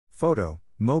Photo,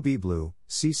 Mobi Blue,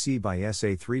 CC by SA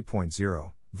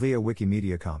 3.0, via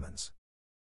Wikimedia Commons.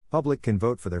 Public can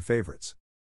vote for their favorites.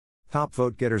 Top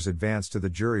vote getters advance to the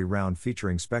jury round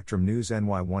featuring Spectrum News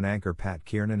NY1 anchor Pat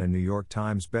Kiernan and New York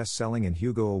Times best-selling and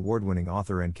Hugo Award-winning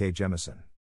author N.K. Jemisin.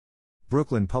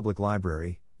 Brooklyn Public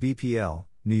Library, BPL,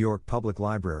 New York Public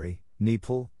Library,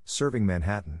 NYPL, serving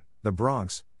Manhattan, the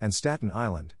Bronx, and Staten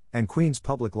Island, and Queens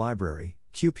Public Library,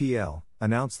 QPL,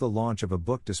 announced the launch of a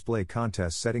book display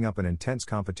contest setting up an intense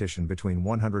competition between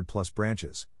 100-plus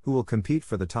branches, who will compete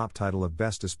for the top title of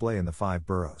Best Display in the 5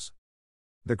 boroughs.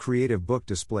 The creative book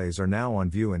displays are now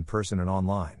on view in person and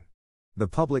online. The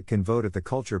public can vote at the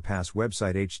Culture Pass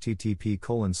website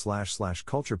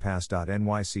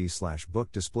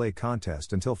http://culturepass.nyc/book display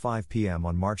contest until 5 p.m.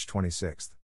 on March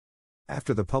 26.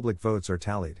 After the public votes are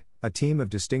tallied, a team of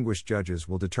distinguished judges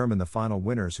will determine the final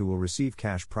winners who will receive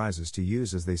cash prizes to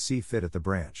use as they see fit at the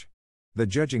branch. The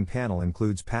judging panel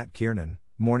includes Pat Kiernan,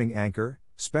 morning anchor,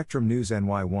 Spectrum News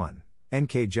NY1,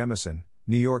 N.K. Jemisin,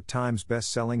 New York Times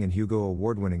best-selling and Hugo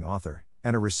Award-winning author,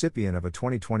 and a recipient of a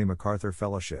 2020 MacArthur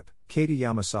Fellowship, Katie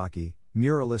Yamasaki,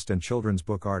 muralist and children's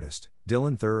book artist,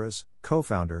 Dylan Thuras,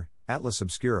 co-founder, Atlas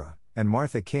Obscura, and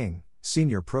Martha King,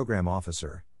 senior program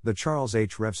officer, the Charles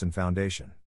H. Revson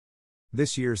Foundation.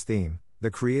 This year's theme,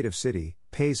 The Creative City,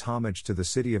 pays homage to the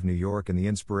city of New York and the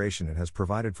inspiration it has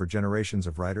provided for generations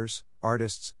of writers,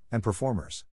 artists, and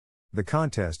performers. The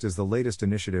contest is the latest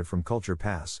initiative from Culture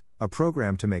Pass, a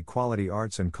program to make quality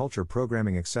arts and culture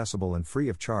programming accessible and free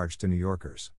of charge to New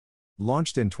Yorkers.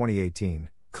 Launched in 2018,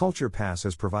 Culture Pass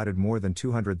has provided more than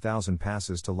 200,000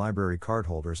 passes to library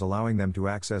cardholders, allowing them to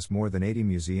access more than 80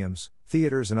 museums,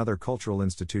 theaters, and other cultural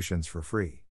institutions for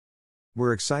free.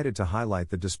 We're excited to highlight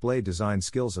the display design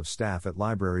skills of staff at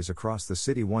libraries across the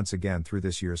city once again through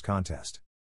this year's contest.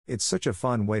 It's such a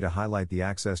fun way to highlight the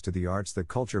access to the arts that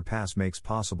Culture Pass makes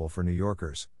possible for New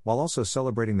Yorkers, while also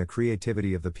celebrating the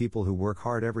creativity of the people who work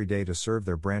hard every day to serve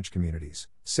their branch communities,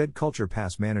 said Culture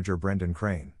Pass manager Brendan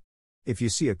Crane. If you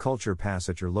see a Culture Pass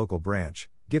at your local branch,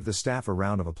 give the staff a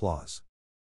round of applause.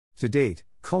 To date,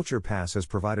 Culture Pass has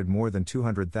provided more than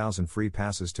 200,000 free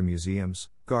passes to museums,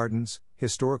 gardens,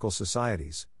 historical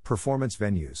societies, performance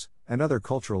venues, and other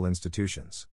cultural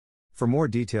institutions. For more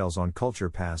details on Culture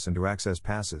Pass and to access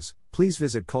passes, please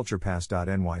visit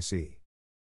culturepass.nyc.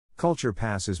 Culture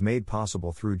Pass is made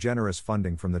possible through generous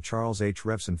funding from the Charles H.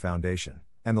 Revson Foundation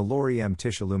and the Laurie M.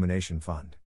 Tisch Illumination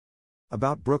Fund.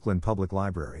 About Brooklyn Public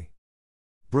Library.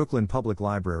 Brooklyn Public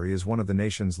Library is one of the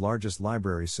nation's largest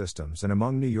library systems and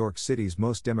among New York City's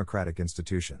most democratic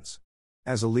institutions.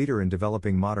 As a leader in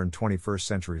developing modern 21st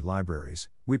century libraries,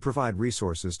 we provide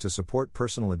resources to support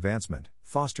personal advancement,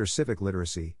 foster civic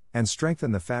literacy, and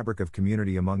strengthen the fabric of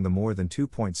community among the more than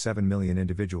 2.7 million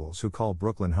individuals who call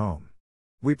Brooklyn home.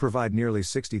 We provide nearly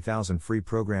 60,000 free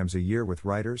programs a year with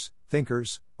writers,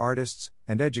 thinkers, artists,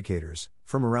 and educators,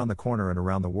 from around the corner and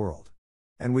around the world.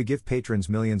 And we give patrons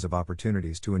millions of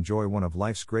opportunities to enjoy one of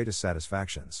life's greatest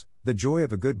satisfactions, the joy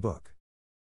of a good book.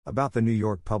 About the New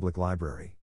York Public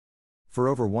Library. For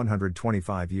over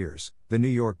 125 years, the New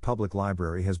York Public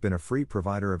Library has been a free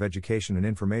provider of education and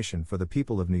information for the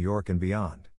people of New York and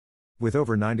beyond. With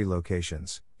over 90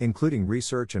 locations, including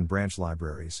research and branch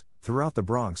libraries, throughout the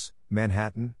Bronx,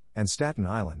 Manhattan, and Staten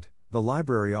Island, the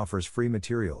library offers free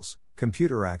materials,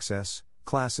 computer access,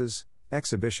 classes,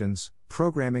 exhibitions,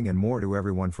 programming, and more to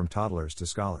everyone from toddlers to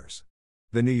scholars.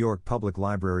 The New York Public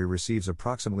Library receives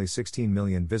approximately 16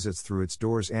 million visits through its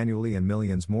doors annually and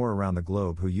millions more around the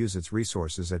globe who use its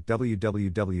resources at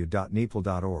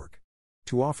www.nypl.org.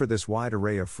 To offer this wide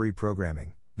array of free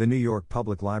programming, the New York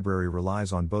Public Library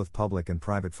relies on both public and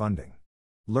private funding.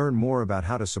 Learn more about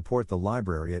how to support the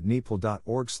library at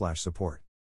nypl.org/support.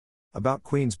 About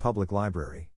Queens Public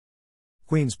Library.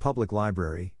 Queens Public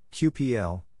Library,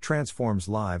 QPL, transforms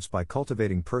lives by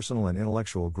cultivating personal and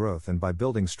intellectual growth and by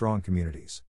building strong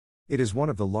communities. It is one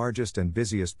of the largest and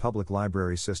busiest public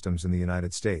library systems in the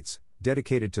United States,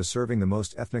 dedicated to serving the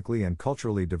most ethnically and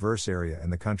culturally diverse area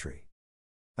in the country.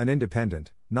 An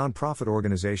independent, nonprofit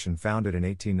organization founded in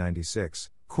 1896,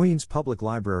 Queens Public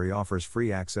Library offers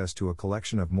free access to a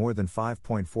collection of more than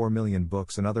 5.4 million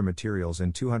books and other materials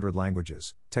in 200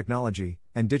 languages, technology,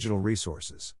 and digital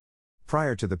resources.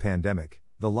 Prior to the pandemic,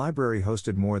 the library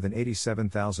hosted more than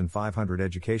 87,500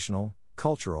 educational,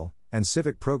 cultural, and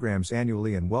civic programs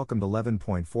annually and welcomed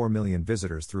 11.4 million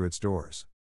visitors through its doors.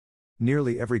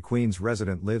 Nearly every Queens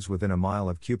resident lives within a mile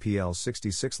of QPL's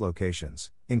 66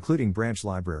 locations, including branch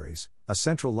libraries, a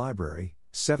central library,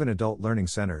 7 adult learning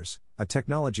centers, a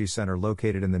technology center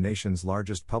located in the nation's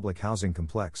largest public housing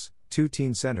complex, 2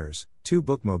 teen centers, 2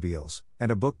 bookmobiles, and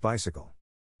a book bicycle.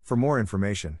 For more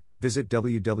information, Visit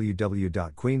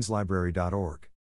www.queenslibrary.org.